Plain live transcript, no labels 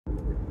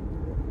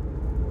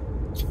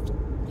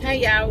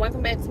Hey y'all,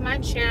 welcome back to my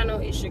channel.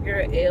 It's your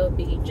girl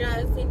LB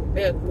Johnson,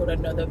 back with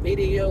another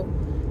video.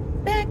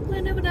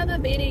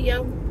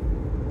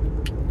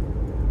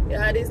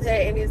 Y'all, this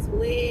hat and this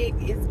wig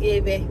is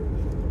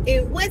giving.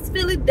 In West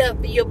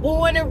Philadelphia,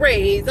 born and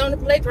raised on the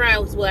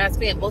playground was where I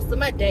spent most of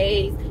my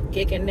days,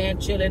 kicking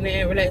and chilling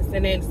and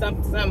relaxing and some.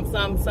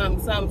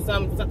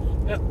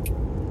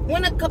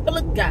 When a couple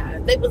of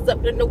guys, they was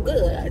up to no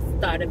good, I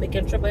started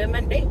making trouble in my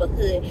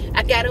neighborhood.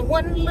 I got in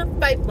one little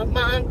fight, my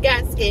mom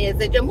got scared,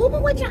 said, you're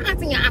moving with your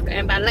auntie and your uncle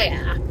and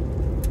balea.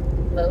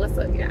 Well, what's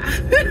up, y'all?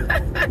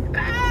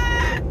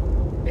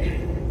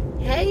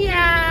 Hey,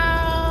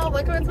 y'all.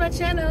 Welcome to my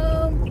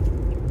channel.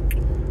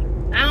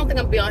 I don't think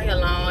I'm gonna be on here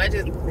long. I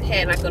just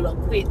had like a little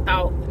quick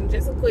thought,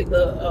 just a quick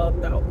little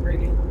thought,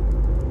 really.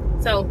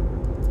 So,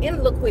 in a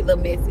little quick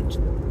little message.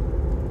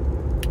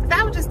 So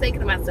I was just thinking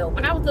to myself,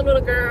 when I was a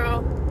little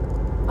girl,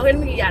 okay, let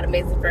me give y'all the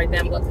message first, then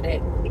I'm going to that.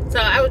 So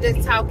I was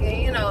just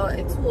talking,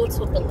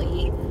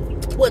 intuitively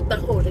with the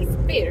Holy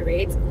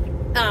Spirit. So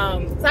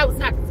I was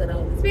talking to the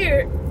Holy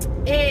Spirit,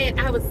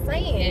 and I was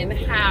saying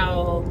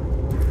how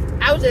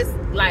I was just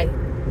like,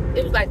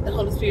 it was like the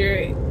Holy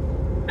Spirit.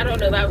 I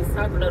don't know if I was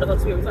talking to the Holy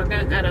Spirit was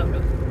talking, I don't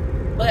know.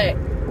 But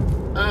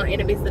in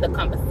the midst of the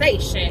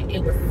conversation,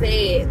 it was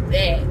said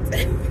that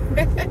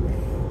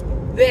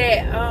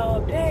dang,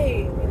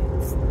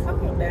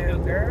 calm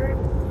down, girl.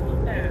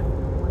 Calm down.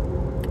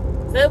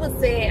 So it was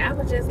said, I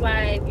was just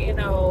like,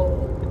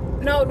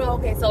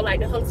 okay. So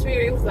like the Holy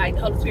Spirit, it was like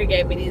the Holy Spirit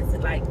gave me this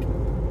like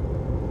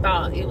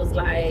thought. It was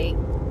like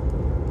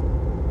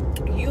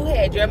you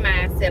had your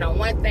mind set on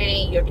one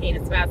thing, your kin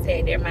and spouse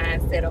had their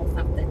mind set on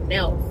something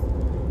else.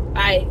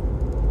 Like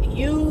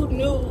you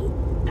knew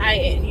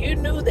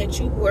that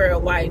you were a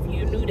wife,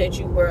 you knew that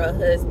you were a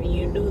husband,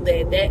 you knew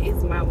that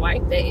is my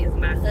wife, that is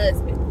my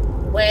husband.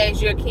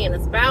 Whereas your kin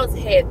and spouse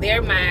had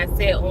their mind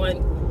set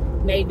on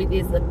maybe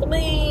this is a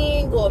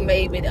fling, or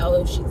maybe,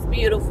 oh, she's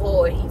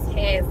beautiful, or he's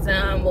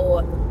handsome,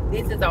 or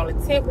this is only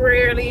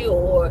temporarily,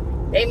 or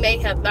they may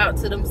have thought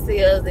to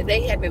themselves that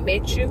they haven't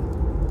met you,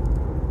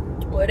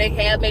 or they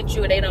have met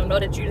you and they don't know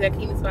that you're their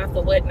kin and spouse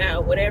or whatnot,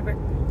 or whatever.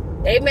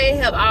 They may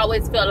have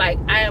always felt like,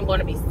 I am going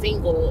to be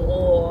single,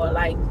 or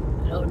like,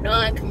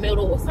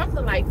 non-committal, or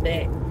something like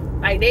that.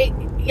 Like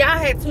y'all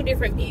had two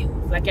different views.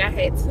 Like y'all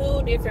had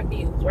two different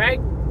views,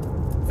 right?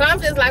 So I'm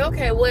just like,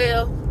 okay,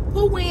 well,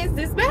 who wins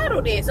this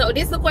battle then? So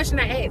this is the question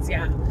I asked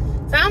y'all.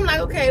 So I'm like,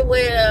 okay,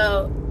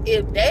 well,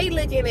 if they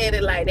looking at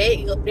it like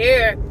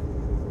they're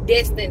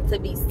destined to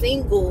be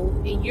single,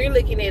 and you're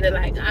looking at it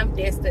like I'm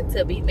destined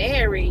to be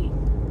married,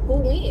 who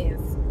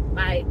wins?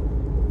 Like,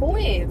 who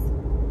wins?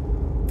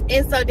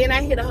 And so then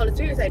I hear the Holy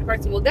Spirit say the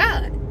person with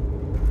God.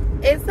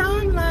 And so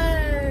I'm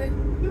like,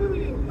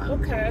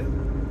 okay.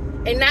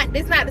 And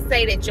it's not to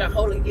say that your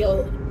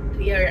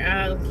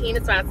kin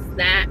and spouse is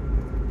not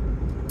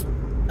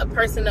a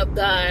person of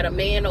God, a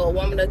man or a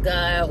woman of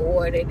God,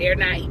 or that they're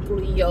not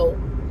equally yoked,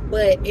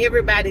 but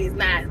everybody is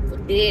not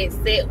dead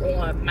set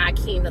on my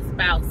kin or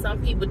spouse.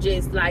 Some people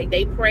just like,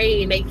 they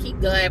pray and they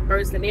keep God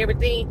first and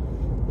everything,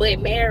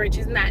 but marriage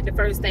is not the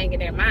first thing in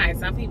their mind.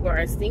 Some people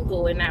are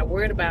single and not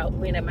worried about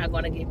when am I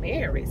going to get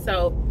married.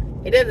 So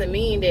it doesn't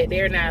mean that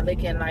they're not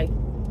looking like,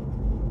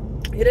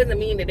 it doesn't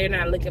mean that they're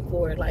not looking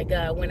for like,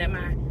 when am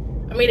I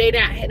mean, they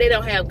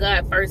don't have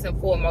God first and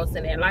foremost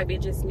in their life.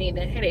 It just means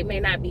that, hey, they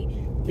may not be,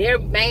 their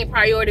main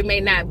priority may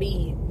not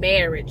be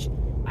marriage.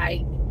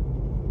 Like,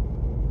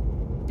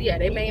 yeah,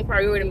 their main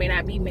priority may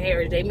not be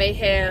marriage. They may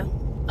have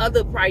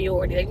other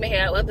priorities. They may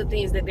have other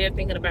things that they're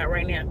thinking about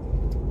right now.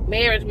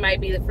 Marriage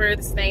might be the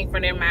furthest thing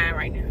from their mind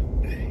right now.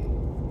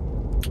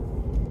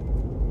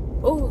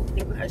 Oh,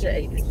 I just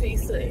ate this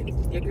pizza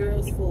and your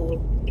girl's full.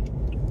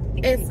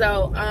 And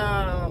so,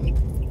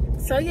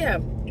 yeah.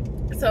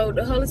 So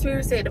the Holy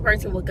Spirit said the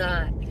person with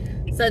God.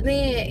 So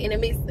then in the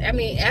mix, I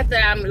mean, after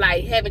I'm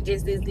like having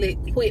just this little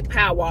quick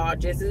powwow,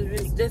 just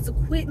a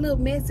quick little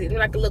message,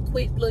 like a little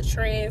quick little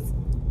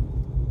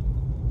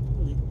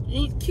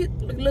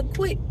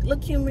little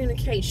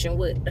communication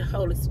with the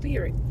Holy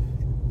Spirit.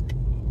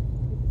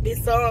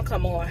 This song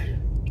come on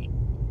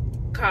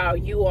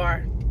called You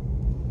Are.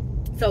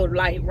 So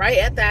like right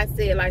after I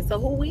said like, so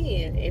who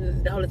win?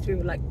 And the Holy Spirit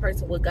was like,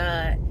 person with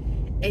God.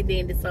 And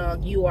then the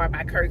song You Are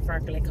by Kirk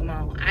Franklin come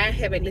on. I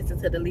haven't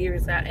listened to the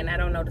lyrics and I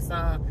don't know the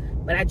song,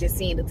 but I just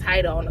seen the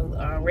title on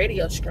the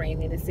radio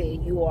screen and it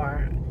said You Are.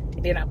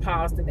 And then I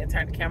paused and then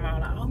turned the camera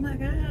on like, oh my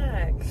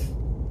God.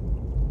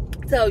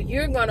 So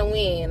you're gonna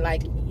win.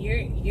 Like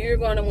you're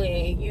gonna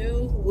win.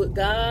 You with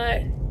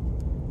God,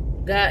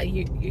 God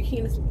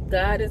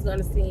is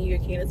gonna send you your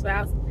kin and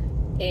spouse,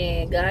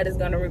 and God is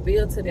gonna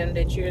reveal to them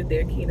that you're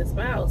their kin and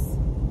spouse.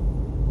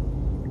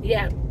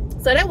 Yeah.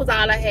 So that was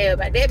all I had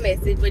about that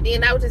message. But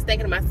then I was just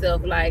thinking to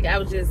myself, like, I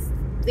was that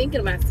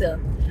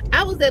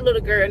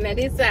little girl. Now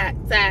this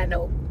side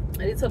note,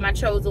 these are my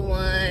chosen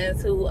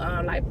ones who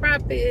like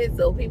prophets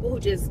or people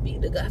who just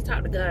speak to God,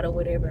 talk to God or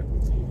whatever.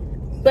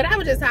 But I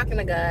was just talking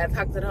to God,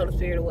 talking to the Holy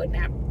Spirit or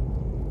whatnot.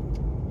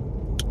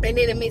 And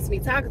then it makes me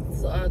talking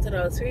to the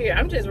Holy Spirit.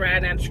 I'm just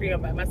riding down the street.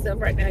 I'm by myself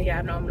right now.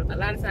 Y'all know I'm a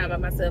lot of time by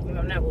myself.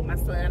 I'm not with my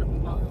son or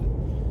my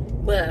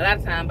mom, but a lot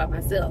of time by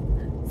myself.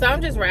 So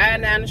I'm just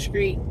riding down the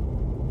street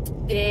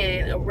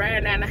and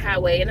riding down the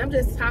highway, and I'm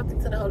just talking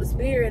to the Holy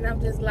Spirit, and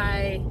I'm just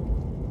like,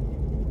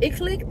 it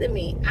clicked in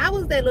me. I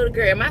was that little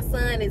girl. My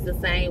son is the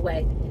same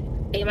way,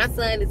 and my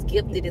son is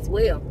gifted as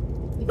well.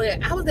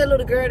 But I was that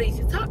little girl that used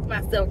to talk to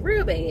myself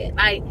real bad,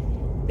 like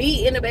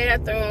be in the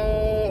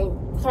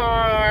bathroom,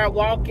 car,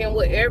 walking,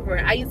 whatever.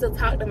 I used to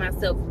talk to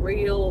myself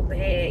real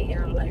bad,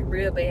 y'all, like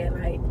real bad,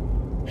 like,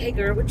 hey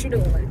girl, what you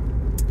doing?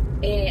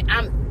 And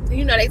I'm,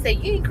 you know, they say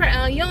you ain't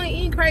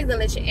crazy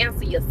unless you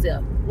answer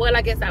yourself. Well,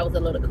 I guess I was a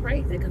little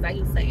crazy because I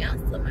used to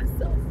answer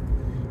myself.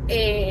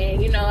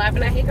 And, you know, I'd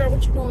be like, hey girl,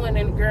 what you doing?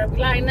 And the girl be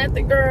like,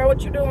 nothing, girl,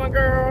 what you doing,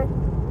 girl?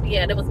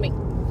 Yeah, that was me.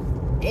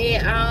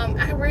 And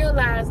I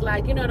realized,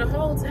 like, you know, the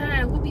whole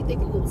time we be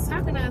thinking we was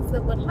talking to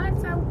ourselves, but a lot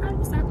of times I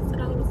was talking to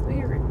the Holy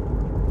Spirit.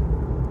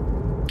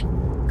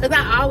 Because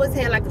I always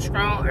had like a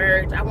strong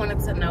urge. I wanted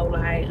to know,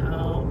 like,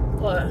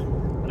 for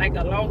like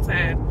a long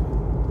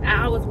time,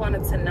 I always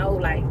wanted to know,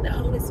 like, the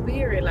Holy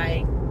Spirit,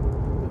 like,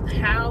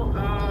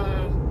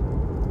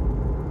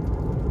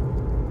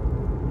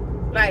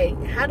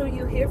 how do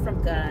you hear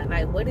from God?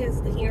 Like, what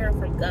is the hearing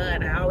from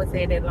God? I always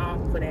had that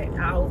long for that.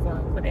 I always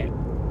wanted for that.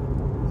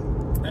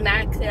 And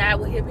I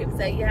would hear people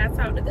say, yeah, I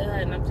talk to God.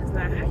 And I'm just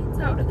like, how you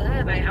talk to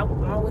God? Like, I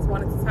always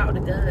wanted to talk to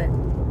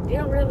God.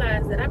 Didn't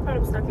realize that I probably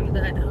was talking to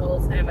God the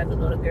whole time as a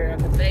little girl.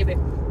 Because, baby,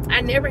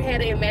 I never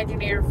had an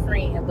imaginary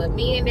friend. But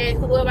me and that,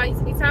 whoever I used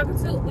to be talking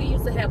to, we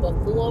used to have a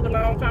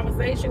full-blown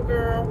conversation,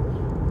 girl.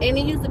 And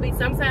it used to be,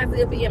 sometimes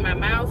it'll be in my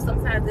mouth.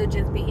 Sometimes it'll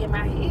just be in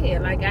my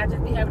head. Like, I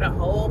just be having a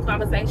whole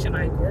conversation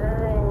like,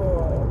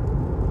 girl.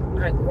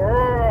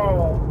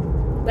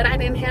 But I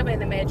didn't have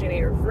an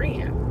imaginary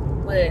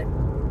friend. But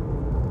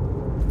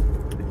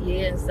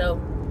yeah, so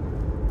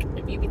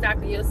if you be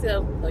talking to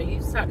yourself or you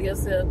talk to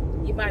yourself,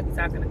 you might be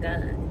talking to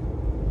God.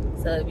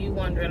 So if you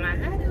wondering, like,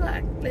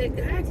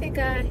 how can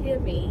God hear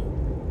me?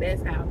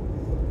 That's how.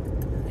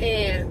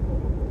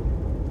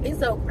 And it's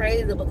so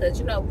crazy because,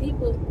 you know,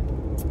 people,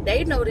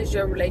 they notice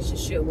your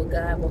relationship with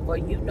God before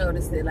you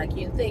notice it. Like,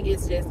 you think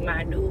it's just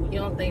minute. You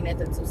don't think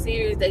nothing too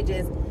serious. They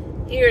just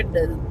hear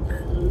the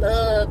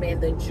love and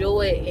the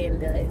joy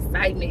and the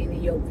excitement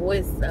in your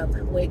voice of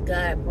what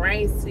God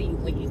brings to you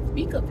when you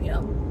speak of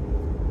Him.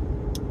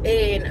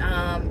 And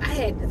I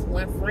had this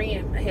one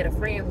friend. I had a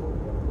friend,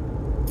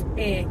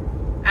 and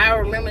I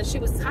remember she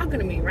was talking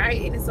to me,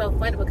 right? And it's so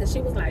funny because she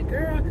was like,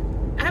 "Girl,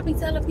 I be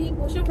telling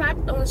people." She was like,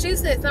 she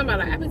said something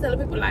like, "I be telling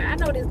people, like, I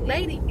know this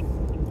lady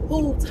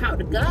who talked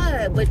to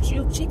God, but she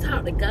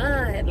talked to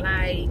God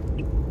like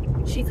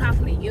she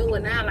talking to you,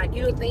 and now, like,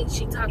 you don't think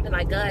she talking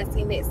like God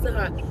seen that to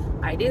her.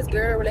 Like, this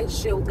girl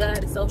relationship with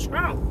God is so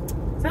strong."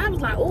 So I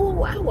was like,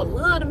 oh, I would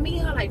love to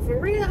meet her. Like, for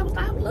real, I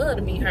would love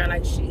to meet her.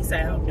 Like, she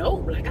sound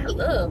dope. Like, I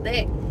love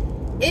that.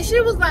 And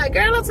she was like,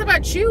 girl, I'm talking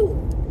about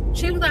you.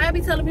 She was like, I be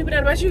telling people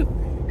that about you.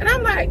 And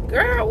I'm like,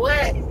 girl,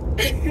 what?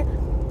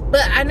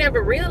 But I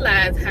never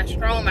realized how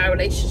strong my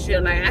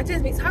relationship. Like, I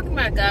just be talking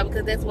about God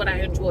because that's what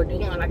I enjoy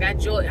doing. Like, I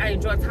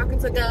enjoy talking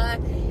to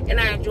God, and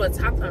I enjoy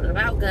talking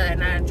about God,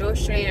 and I enjoy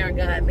sharing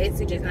God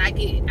messages.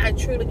 And I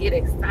truly get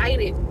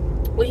excited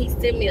when He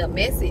send me a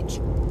message.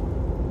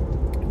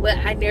 But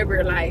I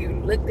never, like,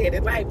 looked at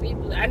it like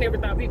people. I never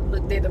thought people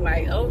looked at it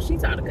like, oh, she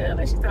talked to God.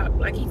 Like, she talked,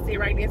 like, He sit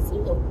right next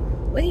to her.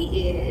 But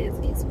He is.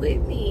 He's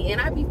with me.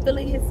 And I be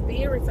feeling His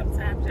spirit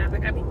sometimes, y'all.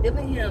 Like, I be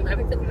feeling Him. I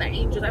be feeling the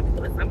angels. I be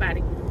feeling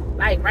somebody.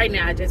 Like, right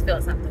now, I just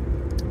felt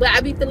something. But I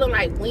be feeling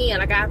like wind.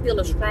 Like, I feel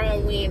a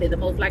strong wind at the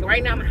most. Like,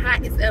 right now, I'm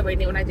hot as ever. And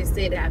then when I just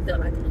said that, I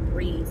felt like a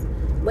breeze.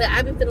 But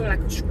I be feeling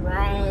like a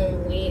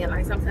strong wind.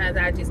 Like, sometimes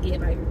I just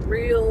get, like,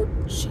 real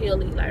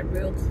chilly, like,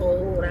 real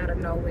cold out of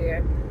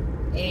nowhere.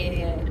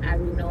 And I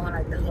be knowing,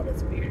 like, the Holy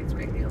Spirit is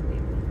right there with me.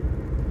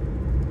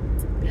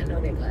 I know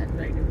that God's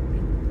right there with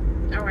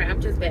me. Alright, I'm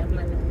just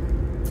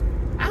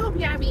babbling. I hope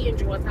y'all be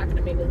enjoying talking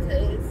to me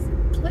because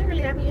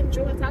clearly I be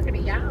enjoying talking to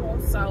y'all.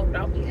 So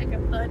don't be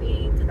acting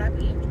funny because I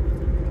be enjoying.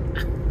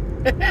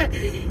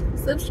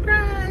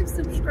 Subscribe.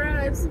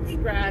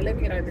 Let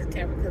me get on this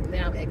camera because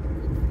now I'm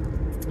acting